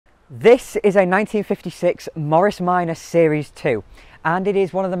This is a 1956 Morris Minor Series 2, and it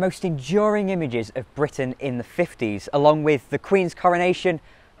is one of the most enduring images of Britain in the 50s, along with the Queen's coronation,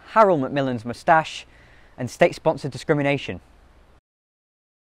 Harold Macmillan's moustache, and state-sponsored discrimination.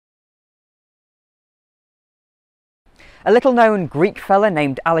 A little-known Greek fella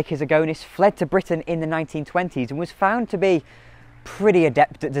named Alec Issigonis fled to Britain in the 1920s and was found to be pretty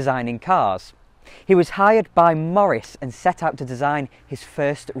adept at designing cars. He was hired by Morris and set out to design his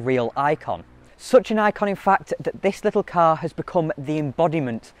first real icon. Such an icon, in fact, that this little car has become the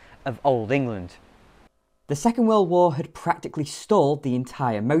embodiment of Old England. The Second World War had practically stalled the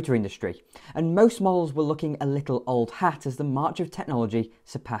entire motor industry, and most models were looking a little old hat as the march of technology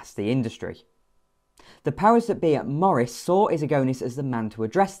surpassed the industry. The powers that be at Morris saw Issigonis as the man to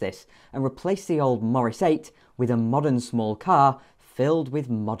address this and replace the old Morris 8 with a modern small car filled with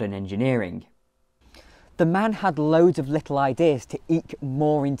modern engineering. The man had loads of little ideas to eke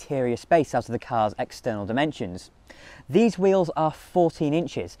more interior space out of the car's external dimensions. These wheels are 14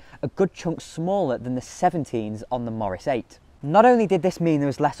 inches, a good chunk smaller than the 17s on the Morris 8. Not only did this mean there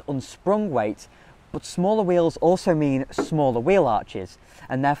was less unsprung weight, but smaller wheels also mean smaller wheel arches,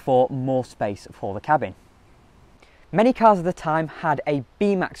 and therefore more space for the cabin. Many cars of the time had a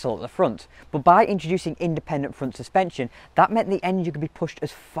beam axle at the front, but by introducing independent front suspension, that meant the engine could be pushed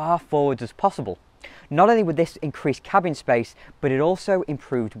as far forwards as possible. Not only would this increase cabin space, but it also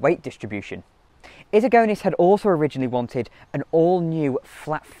improved weight distribution. Issigonis had also originally wanted an all-new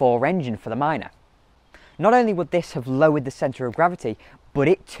flat-4 engine for the Minor. Not only would this have lowered the centre of gravity, but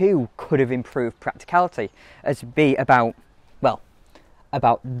it too could have improved practicality, as to be about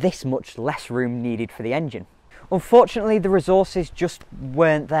this much less room needed for the engine. Unfortunately, the resources just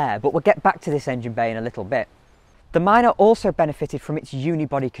weren't there, but we'll get back to this engine bay in a little bit. The Minor also benefited from its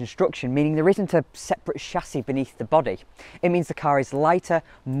unibody construction, meaning there isn't a separate chassis beneath the body. It means the car is lighter,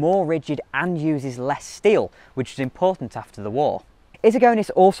 more rigid and uses less steel, which is important after the war.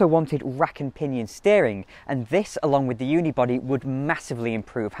 Issigonis also wanted rack and pinion steering, and this, along with the unibody, would massively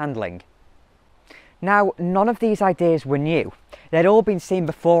improve handling. Now, none of these ideas were new. They'd all been seen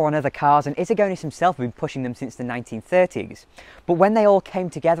before on other cars, and Issigonis himself had been pushing them since the 1930s. But when they all came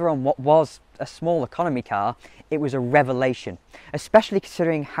together on what was a small economy car, it was a revelation, especially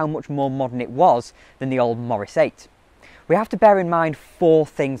considering how much more modern it was than the old Morris 8. We have to bear in mind four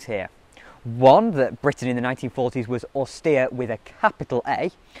things here. One, that Britain in the 1940s was austere with a capital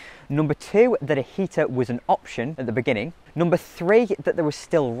A. Number two, that a heater was an option at the beginning. Number three, that there was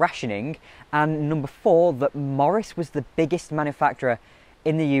still rationing. And number four, that Morris was the biggest manufacturer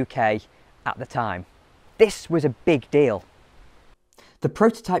in the UK at the time. This was a big deal. The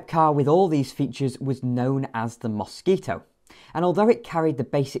prototype car with all these features was known as the Mosquito. And although it carried the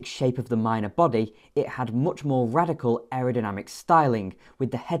basic shape of the Minor body, it had much more radical aerodynamic styling,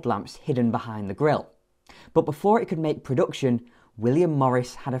 with the headlamps hidden behind the grille. But before it could make production, William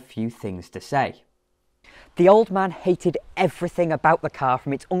Morris had a few things to say. The old man hated everything about the car,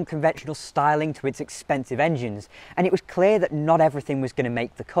 from its unconventional styling to its expensive engines, and it was clear that not everything was going to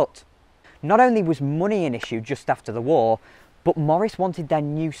make the cut. Not only was money an issue just after the war, but Morris wanted their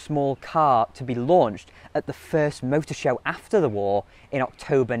new small car to be launched at the first motor show after the war in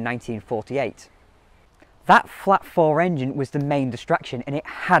October 1948. That flat-4 engine was the main distraction, and it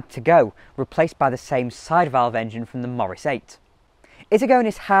had to go, replaced by the same side valve engine from the Morris 8.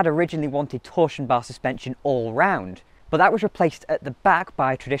 Issigonis had originally wanted torsion bar suspension all round, but that was replaced at the back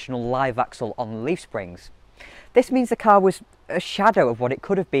by a traditional live axle on leaf springs. This means the car was a shadow of what it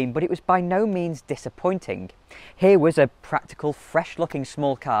could have been, but it was by no means disappointing. Here was a practical, fresh-looking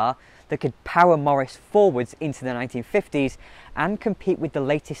small car that could power Morris forwards into the 1950s and compete with the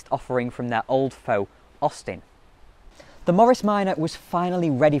latest offering from their old foe, Austin. The Morris Minor was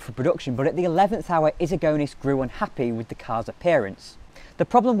finally ready for production, but at the 11th hour, Issigonis grew unhappy with the car's appearance. The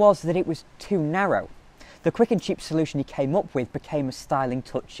problem was that it was too narrow. The quick and cheap solution he came up with became a styling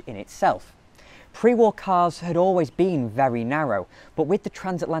touch in itself. Pre-war cars had always been very narrow, but with the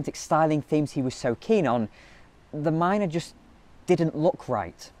transatlantic styling themes he was so keen on, the Minor just didn't look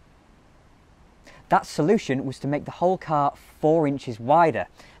right. That solution was to make the whole car 4 inches wider,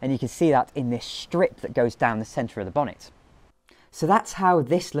 and you can see that in this strip that goes down the centre of the bonnet. So that's how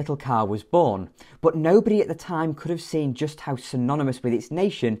this little car was born, but nobody at the time could have seen just how synonymous with its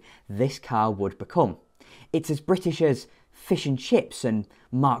nation this car would become. It's as British as fish and chips and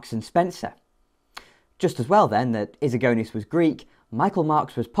Marks and Spencer. Just as well then that Issigonis was Greek, Michael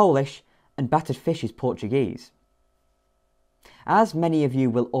Marks was Polish, and battered fish is Portuguese. As many of you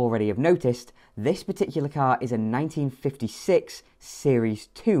will already have noticed, this particular car is a 1956 Series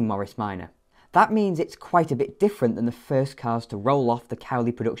 2 Morris Minor. That means it's quite a bit different than the first cars to roll off the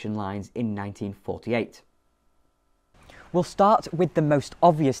Cowley production lines in 1948. We'll start with the most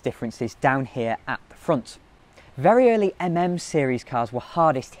obvious differences down here at the front. Very early series cars were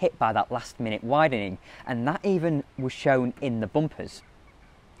hardest hit by that last minute widening, and that even was shown in the bumpers.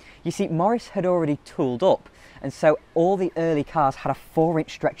 You see, Morris had already tooled up, and so all the early cars had a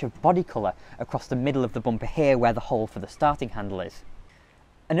 4-inch stretch of body colour across the middle of the bumper here where the hole for the starting handle is.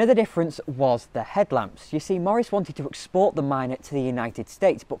 Another difference was the headlamps. You see, Morris wanted to export the Minor to the United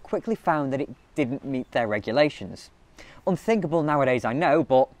States, but quickly found that it didn't meet their regulations. Unthinkable nowadays, I know,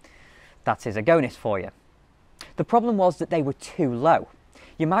 but that's Issigonis for you. The problem was that they were too low.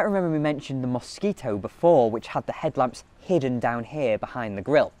 You might remember we mentioned the Mosquito before, which had the headlamps hidden down here behind the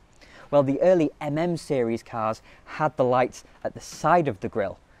grille. Well, the early series cars had the lights at the side of the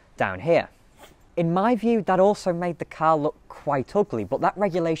grille, down here. In my view, that also made the car look quite ugly, but that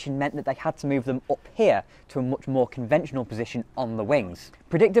regulation meant that they had to move them up here to a much more conventional position on the wings.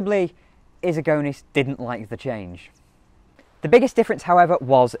 Predictably, Issigonis didn't like the change. The biggest difference, however,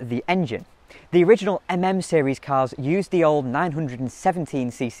 was the engine. The original series cars used the old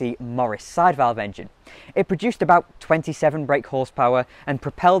 917cc Morris side valve engine. It produced about 27 brake horsepower and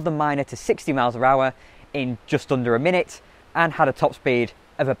propelled the Minor to 60 miles per hour in just under a minute and had a top speed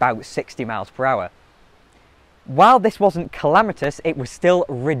of about 60 miles per hour. While this wasn't calamitous, it was still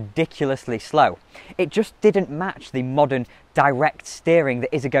ridiculously slow. It just didn't match the modern direct steering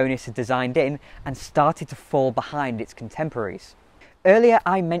that Issigonis had designed in and started to fall behind its contemporaries. Earlier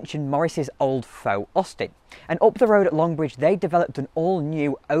I mentioned Morris's old foe Austin, and up the road at Longbridge they developed an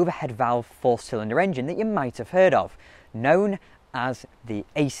all-new overhead valve 4-cylinder engine that you might have heard of, known as the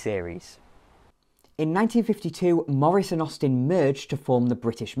A-Series. In 1952, Morris and Austin merged to form the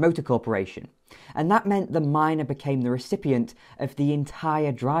British Motor Corporation, and that meant the Minor became the recipient of the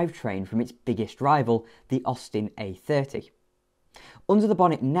entire drivetrain from its biggest rival, the Austin A30. Under the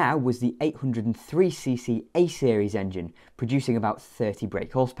bonnet now was the 803cc A-Series engine, producing about 30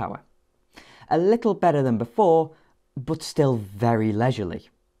 brake horsepower. A little better than before, but still very leisurely.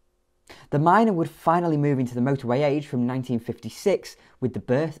 The Minor would finally move into the motorway age from 1956 with the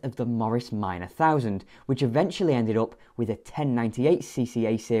birth of the Morris Minor 1000, which eventually ended up with a 1098cc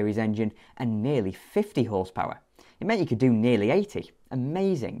A-Series engine and nearly 50 horsepower. It meant you could do nearly 80.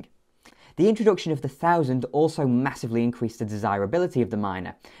 Amazing. The introduction of the 1000 also massively increased the desirability of the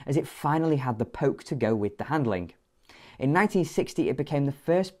Minor, as it finally had the poke to go with the handling. In 1960 it became the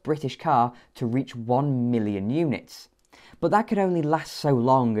first British car to reach 1 million units. But that could only last so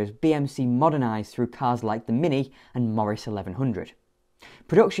long as BMC modernised through cars like the Mini and Morris 1100.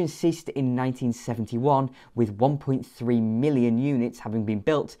 Production ceased in 1971 with 1.3 million units having been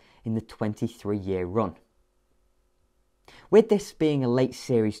built in the 23-year run. With this being a late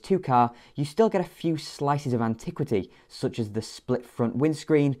Series 2 car, you still get a few slices of antiquity, such as the split front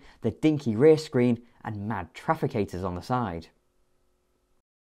windscreen, the dinky rear screen, and mad trafficators on the side.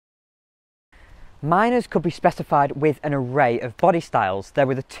 Minors could be specified with an array of body styles. There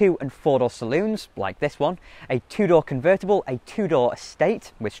were the 2- and 4-door saloons, like this one, a 2-door convertible, a 2-door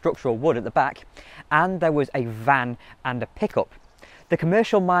estate with structural wood at the back, and there was a van and a pickup. The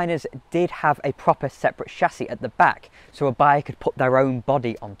commercial Minors did have a proper separate chassis at the back, so a buyer could put their own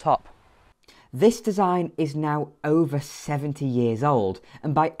body on top. This design is now over 70 years old,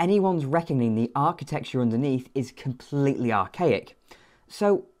 and by anyone's reckoning the architecture underneath is completely archaic.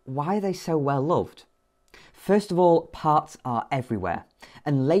 So why are they so well loved? First of all, parts are everywhere,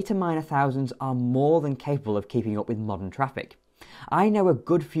 and later Minor 1000s are more than capable of keeping up with modern traffic. I know a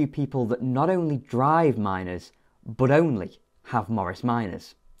good few people that not only drive Minors, but only have Morris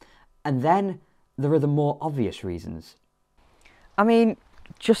Minors. And then there are the more obvious reasons. I mean,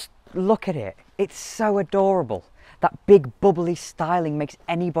 just look at it. It's so adorable. That big bubbly styling makes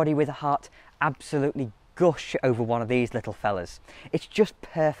anybody with a heart absolutely gush over one of these little fellas. It's just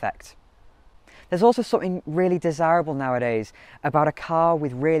perfect. There's also something really desirable nowadays about a car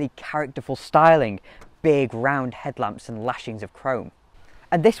with really characterful styling, big round headlamps and lashings of chrome.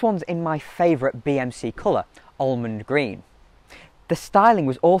 And this one's in my favourite BMC colour, almond green. The styling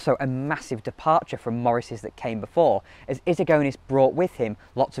was also a massive departure from Morris's that came before, as Issigonis brought with him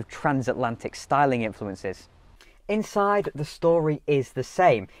lots of transatlantic styling influences. Inside, the story is the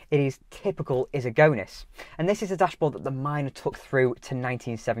same. It is typical Issigonis. And this is a dashboard that the Minor took through to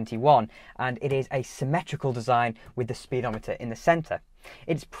 1971, and it is a symmetrical design with the speedometer in the centre.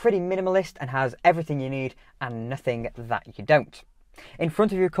 It's pretty minimalist and has everything you need and nothing that you don't. In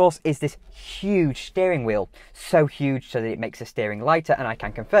front of you, of course, is this huge steering wheel, so huge so that it makes the steering lighter, and I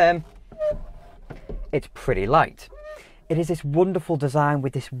can confirm it's pretty light. It is this wonderful design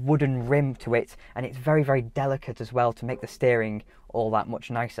with this wooden rim to it, and it's very, very delicate as well to make the steering all that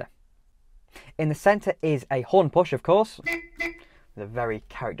much nicer. In the centre is a horn push, of course, with a very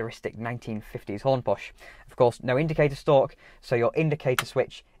characteristic 1950s horn push. Of course, no indicator stalk, so your indicator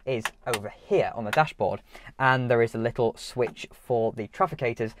switch is over here on the dashboard, and there is a little switch for the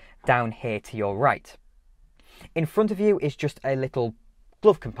trafficators down here to your right. In front of you is just a little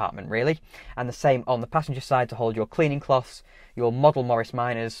glove compartment, really, and the same on the passenger side to hold your cleaning cloths, your model Morris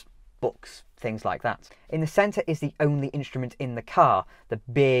Minors, books, things like that. In the centre is the only instrument in the car, the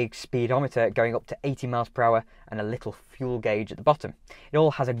big speedometer going up to 80 miles per hour and a little fuel gauge at the bottom. It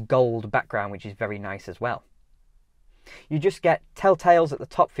all has a gold background, which is very nice as well. You just get telltales at the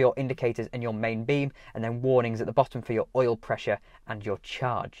top for your indicators and your main beam, and then warnings at the bottom for your oil pressure and your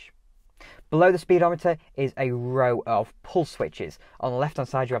charge. Below the speedometer is a row of pull switches. On the left hand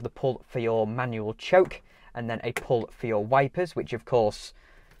side you have the pull for your manual choke, and then a pull for your wipers, which of course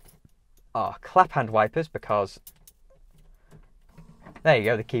are clap hand wipers, because there you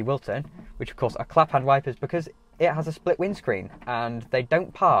go, the key will turn, which of course are clap hand wipers because it has a split windscreen and they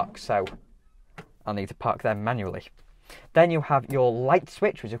don't park, so I'll need to park them manually. Then you have your light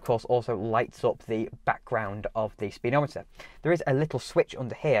switch, which of course also lights up the background of the speedometer. There is a little switch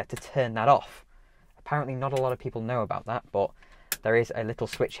under here to turn that off. Apparently not a lot of people know about that, but there is a little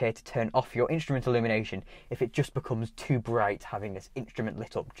switch here to turn off your instrument illumination if it just becomes too bright having this instrument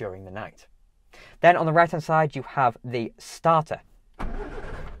lit up during the night. Then on the right hand side you have the starter,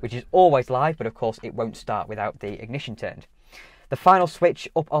 which is always live, but of course it won't start without the ignition turned. The final switch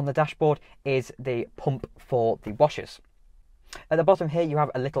up on the dashboard is the pump for the washers. At the bottom here you have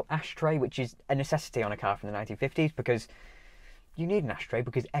a little ashtray, which is a necessity on a car from the 1950s because you need an ashtray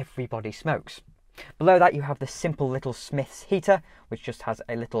because everybody smokes. Below that you have the simple little Smith's heater, which just has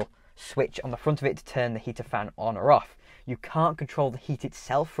a little switch on the front of it to turn the heater fan on or off. You can't control the heat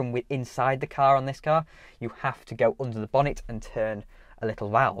itself from inside the car on this car. You have to go under the bonnet and turn a little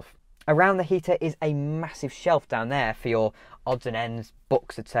valve. Around the heater is a massive shelf down there for your odds and ends,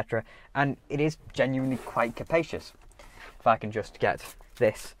 books, etc. And it is genuinely quite capacious. If I can just get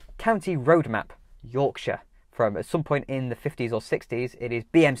this County Road Map, Yorkshire, from at some point in the 50s or 60s. It is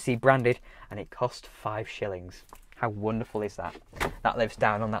BMC branded and it cost 5 shillings. How wonderful is that? That lives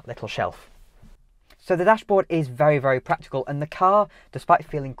down on that little shelf. So the dashboard is very, very practical, and the car, despite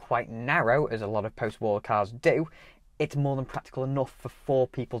feeling quite narrow, as a lot of post-war cars do, it's more than practical enough for 4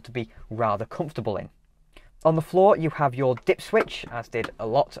 people to be rather comfortable in. On the floor you have your dip switch, as did a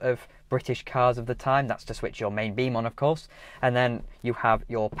lot of British cars of the time. That's to switch your main beam on, of course. And then you have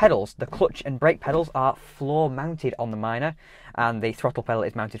your pedals. The clutch and brake pedals are floor mounted on the Minor, and the throttle pedal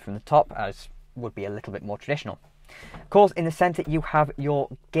is mounted from the top, as would be a little bit more traditional. Of course, in the centre you have your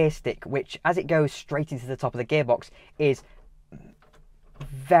gear stick, which as it goes straight into the top of the gearbox is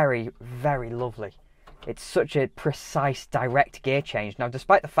very, very lovely. It's such a precise, direct gear change. Now,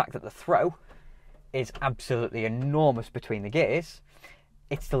 despite the fact that the throw is absolutely enormous between the gears,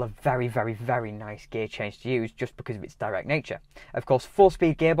 it's still a very, very, very nice gear change to use just because of its direct nature. Of course,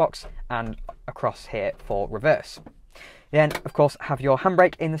 4-speed gearbox, and across here for reverse. Then, of course, have your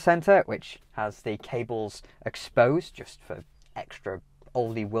handbrake in the centre, which has the cables exposed just for extra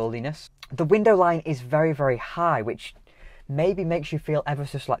oldie worldiness. The window line is very, very high, which maybe makes you feel ever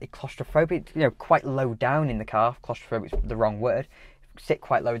so slightly claustrophobic, quite low down in the car. Claustrophobic is the wrong word. Sit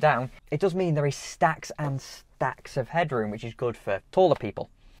quite low down. It does mean there is stacks and stacks of headroom, which is good for taller people.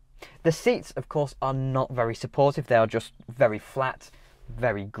 The seats, of course, are not very supportive. They are just very flat,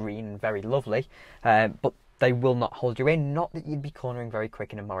 very green, very lovely, but they will not hold you in. Not that you'd be cornering very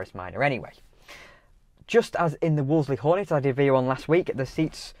quick in a Morris Minor anyway. Just as in the Wolseley Hornet I did a video on last week, the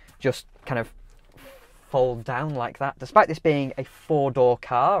seats just kind of fold down like that. Despite this being a 4-door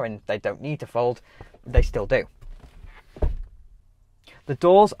car and they don't need to fold, they still do. The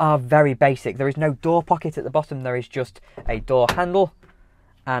doors are very basic. There is no door pocket at the bottom. There is just a door handle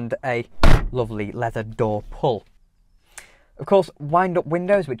and a lovely leather door pull. Of course, wind-up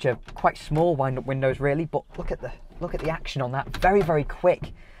windows, which are quite small wind-up windows really, but look at the action on that. Very, very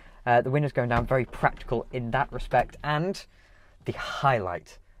quick. The windows going down, very practical in that respect. And the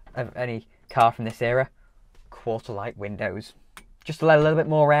highlight of any car from this era, quarter-light windows. Just to let a little bit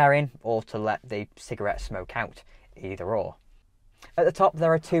more air in, or to let the cigarette smoke out, either or. At the top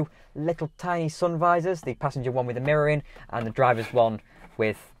there are 2 little tiny sun visors, the passenger one with a mirror in and the driver's one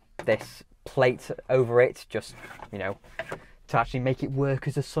with this plate over it, just, to actually make it work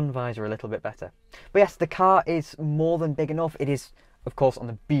as a sun visor a little bit better. But yes, the car is more than big enough. It is, of course, on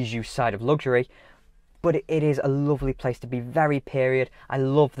the bijou side of luxury, but it is a lovely place to be, very period. I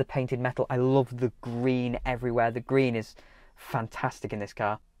love the painted metal, I love the green everywhere. The green is fantastic in this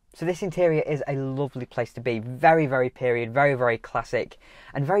car. So this interior is a lovely place to be, very, very period, very, very classic,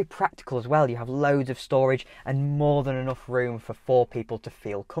 and very practical as well. You have loads of storage and more than enough room for 4 people to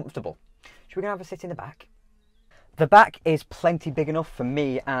feel comfortable. Should we go have a sit in the back? The back is plenty big enough for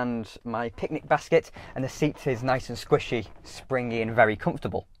me and my picnic basket, and the seat is nice and squishy, springy and very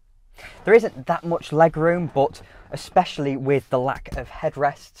comfortable. There isn't that much leg room, but especially with the lack of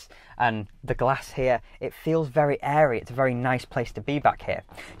headrests and the glass here, it feels very airy. It's a very nice place to be back here.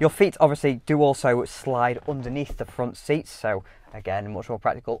 Your feet obviously do also slide underneath the front seats, so again, much more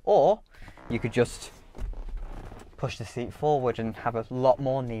practical. Or you could just push the seat forward and have a lot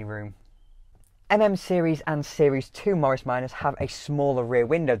more knee room. Series and Series 2 Morris Minors have a smaller rear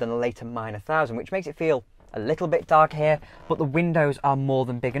window than the later Minor 1000, which makes it feel a little bit dark here, but the windows are more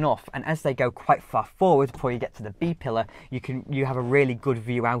than big enough, and as they go quite far forward before you get to the B pillar, you have a really good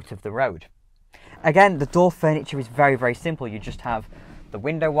view out of the road. Again, the door furniture is very, very simple. You just have the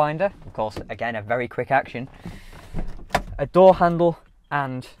window winder, of course, again a very quick action, a door handle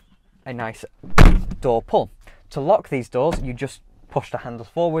and a nice door pull. To lock these doors, you just push the handle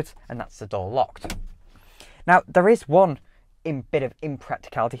forwards and that's the door locked. Now there is one bit of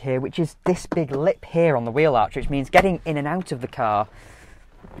impracticality here, which is this big lip here on the wheel arch, which means getting in and out of the car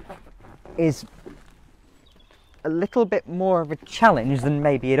is a little bit more of a challenge than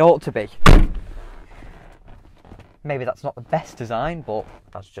maybe it ought to be. Maybe that's not the best design, but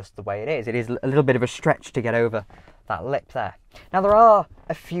that's just the way it is. It is a little bit of a stretch to get over that lip there. Now there are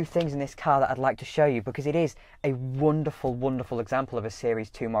a few things in this car that I'd like to show you, because it is a wonderful, wonderful example of a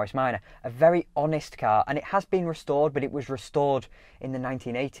Series 2 Morris Minor. A very honest car, and it has been restored, but it was restored in the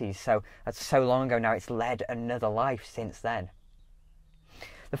 1980s, so that's so long ago now. It's led another life since then.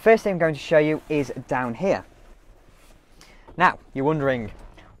 The first thing I'm going to show you is down here. Now, you're wondering,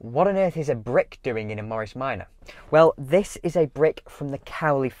 what on earth is a brick doing in a Morris Minor? Well, this is a brick from the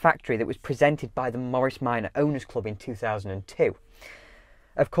Cowley factory that was presented by the Morris Minor Owners Club in 2002.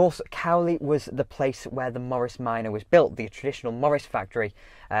 Of course, Cowley was the place where the Morris Minor was built, the traditional Morris factory,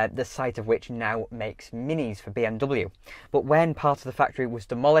 the site of which now makes Minis for BMW. But when part of the factory was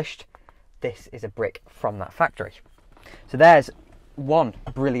demolished, this is a brick from that factory. So there's one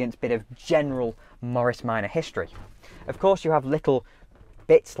brilliant bit of general Morris Minor history. Of course, you have little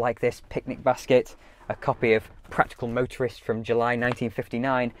bits like this picnic basket, a copy of Practical Motorist from July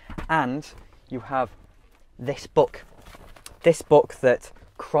 1959, and you have this book that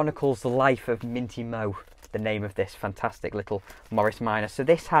chronicles the life of Minty Mo, the name of this fantastic little Morris Minor. So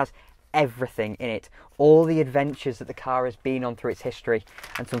this has everything in it, all the adventures that the car has been on through its history,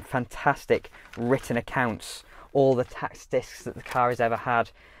 and some fantastic written accounts, all the tax discs that the car has ever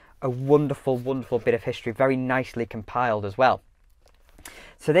had. A wonderful, wonderful bit of history, very nicely compiled as well.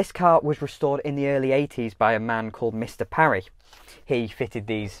 So this car was restored in the early 80s by a man called Mr. Parry. He fitted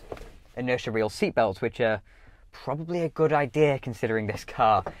these inertia reel seatbelts, which are probably a good idea considering this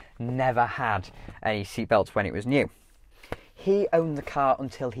car never had any seatbelts when it was new. He owned the car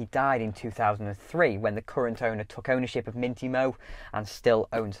until he died in 2003, when the current owner took ownership of Minty Mo and still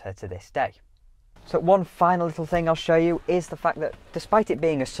owns her to this day. So one final little thing I'll show you is the fact that despite it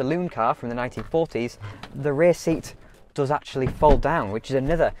being a saloon car from the 1940s, the rear seat does actually fold down, which is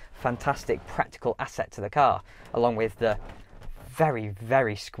another fantastic practical asset to the car, along with the very,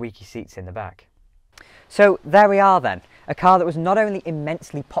 very squeaky seats in the back. So there we are then, a car that was not only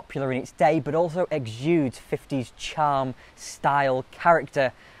immensely popular in its day, but also exudes 50s charm, style,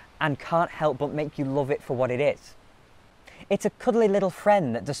 character, and can't help but make you love it for what it is. It's a cuddly little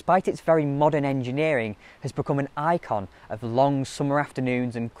friend that, despite its very modern engineering, has become an icon of long summer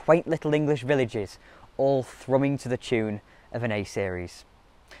afternoons and quaint little English villages, all thrumming to the tune of an A-Series.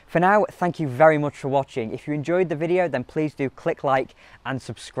 For now, thank you very much for watching. If you enjoyed the video, then please do click like and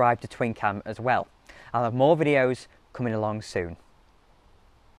subscribe to TwinCam as well. I'll have more videos coming along soon.